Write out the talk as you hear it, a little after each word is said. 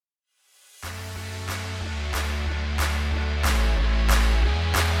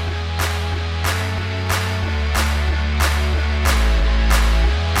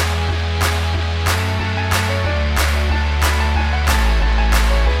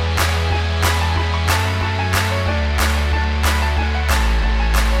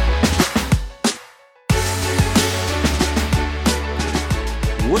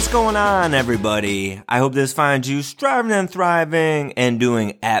going on, everybody? I hope this finds you striving and thriving and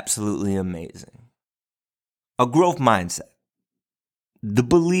doing absolutely amazing. A growth mindset. The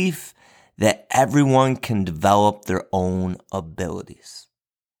belief that everyone can develop their own abilities.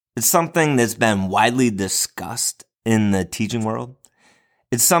 It's something that's been widely discussed in the teaching world.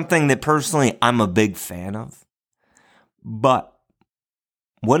 It's something that personally I'm a big fan of. But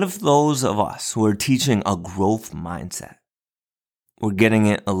what if those of us who are teaching a growth mindset were getting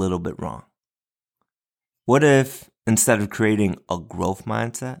it a little bit wrong? What if instead of creating a growth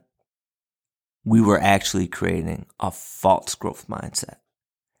mindset, we were actually creating a false growth mindset?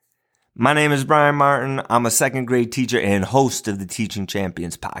 My name is Brian Martin. I'm a second grade teacher and host of the Teaching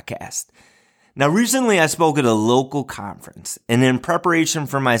Champions podcast. Now, recently I spoke at a local conference, and in preparation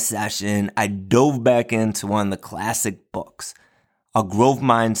for my session, I dove back into one of the classic books, A Growth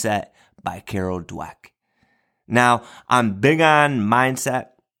Mindset by Carol Dweck. Now, I'm big on mindset,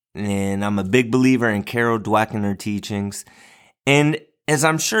 and I'm a big believer in Carol Dweck and her teachings. And as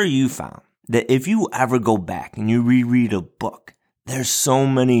I'm sure you found, that if you ever go back and you reread a book, there's so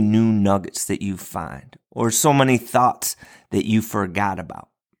many new nuggets that you find, or so many thoughts that you forgot about.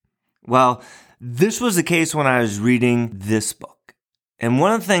 Well, this was the case when I was reading this book. And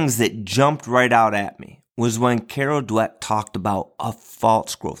one of the things that jumped right out at me was when Carol Dweck talked about a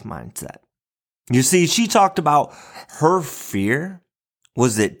false growth mindset. You see, she talked about her fear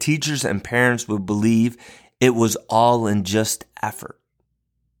was that teachers and parents would believe it was all in just effort.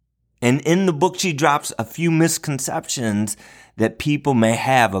 And in the book, she drops a few misconceptions that people may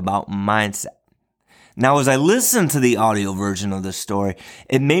have about mindset. Now, as I listened to the audio version of this story,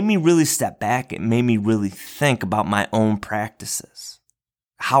 it made me really step back. It made me really think about my own practices,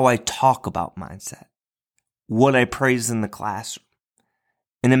 how I talk about mindset, what I praise in the classroom.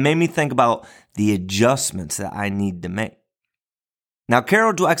 And it made me think about the adjustments that I need to make. Now,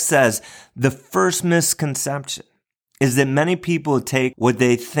 Carol Dweck says the first misconception is that many people take what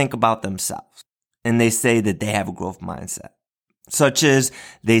they think about themselves and they say that they have a growth mindset, such as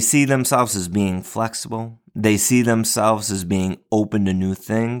they see themselves as being flexible, they see themselves as being open to new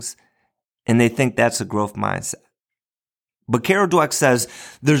things, and they think that's a growth mindset. But Carol Dweck says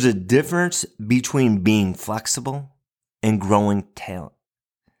there's a difference between being flexible and growing talent.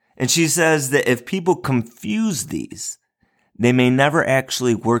 And she says that if people confuse these, they may never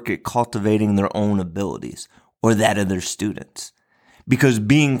actually work at cultivating their own abilities or that of their students, because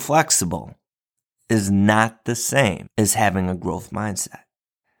being flexible is not the same as having a growth mindset.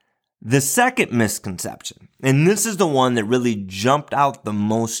 The second misconception, and this is the one that really jumped out the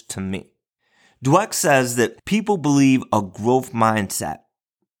most to me, Dweck says that people believe a growth mindset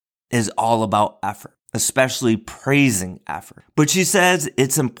is all about effort, especially praising effort. But she says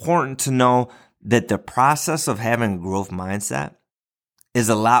it's important to know that the process of having a growth mindset is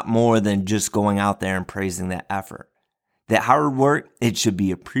a lot more than just going out there and praising that effort. That hard work, it should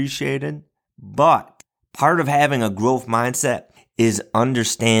be appreciated, but part of having a growth mindset is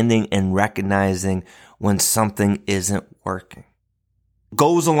understanding and recognizing when something isn't working.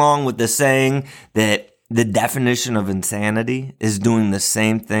 Goes along with the saying that the definition of insanity is doing the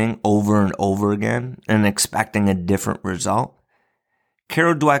same thing over and over again and expecting a different result.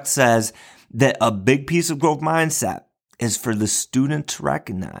 Carol Dweck says that a big piece of growth mindset is for the student to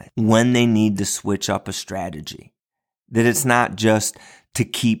recognize when they need to switch up a strategy. That it's not just to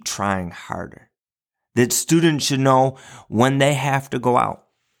keep trying harder. That students should know when they have to go out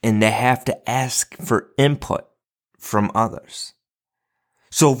and they have to ask for input from others.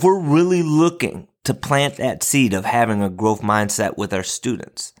 So if we're really looking to plant that seed of having a growth mindset with our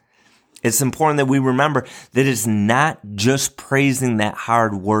students, it's important that we remember that it's not just praising that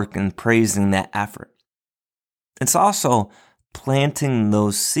hard work and praising that effort. It's also planting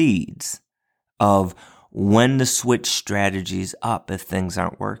those seeds of when to switch strategies up if things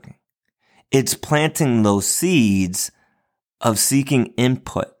aren't working. It's planting those seeds of seeking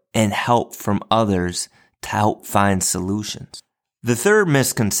input and help from others to help find solutions. The third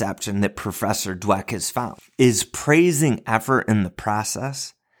misconception that Professor Dweck has found is praising effort in the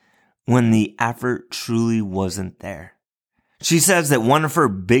process when the effort truly wasn't there. She says that one of her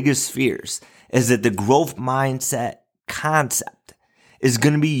biggest fears is that the growth mindset concept is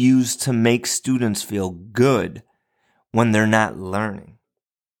going to be used to make students feel good when they're not learning.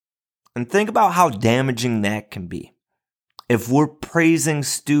 And think about how damaging that can be. If we're praising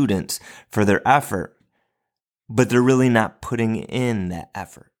students for their effort, but they're really not putting in that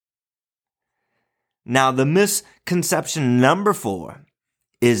effort. Now, the misconception number 4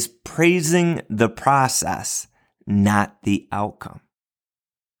 is praising the process, not the outcome.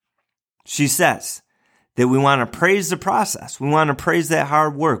 She says that we want to praise the process. We want to praise that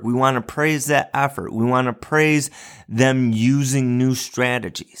hard work. We want to praise that effort. We want to praise them using new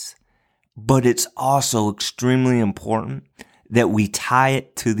strategies. But it's also extremely important that we tie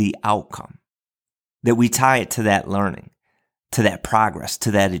it to the outcome, that we tie it to that learning, to that progress, to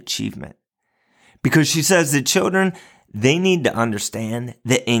that achievement. Because she says that children, they need to understand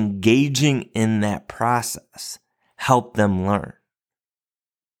that engaging in that process help them learn.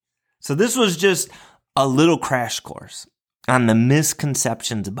 So this was just a little crash course on the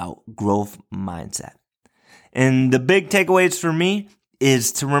misconceptions about growth mindset. And the big takeaways for me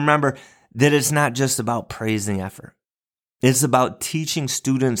is to remember that it's not just about praising effort. It's about teaching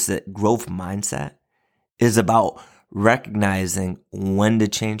students that growth mindset is about recognizing when to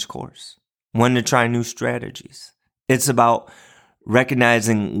change course, when to try new strategies. It's about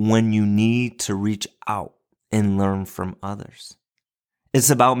recognizing when you need to reach out and learn from others. It's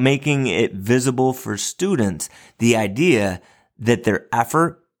about making it visible for students the idea that their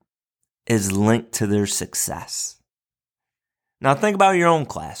effort is linked to their success. Now think about your own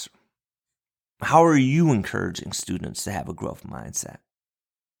classroom. How are you encouraging students to have a growth mindset?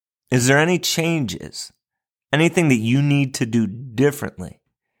 Is there any changes, anything that you need to do differently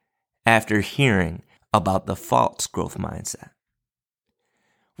after hearing about the false growth mindset?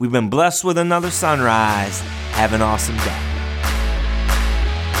 We've been blessed with another sunrise. Have an awesome day.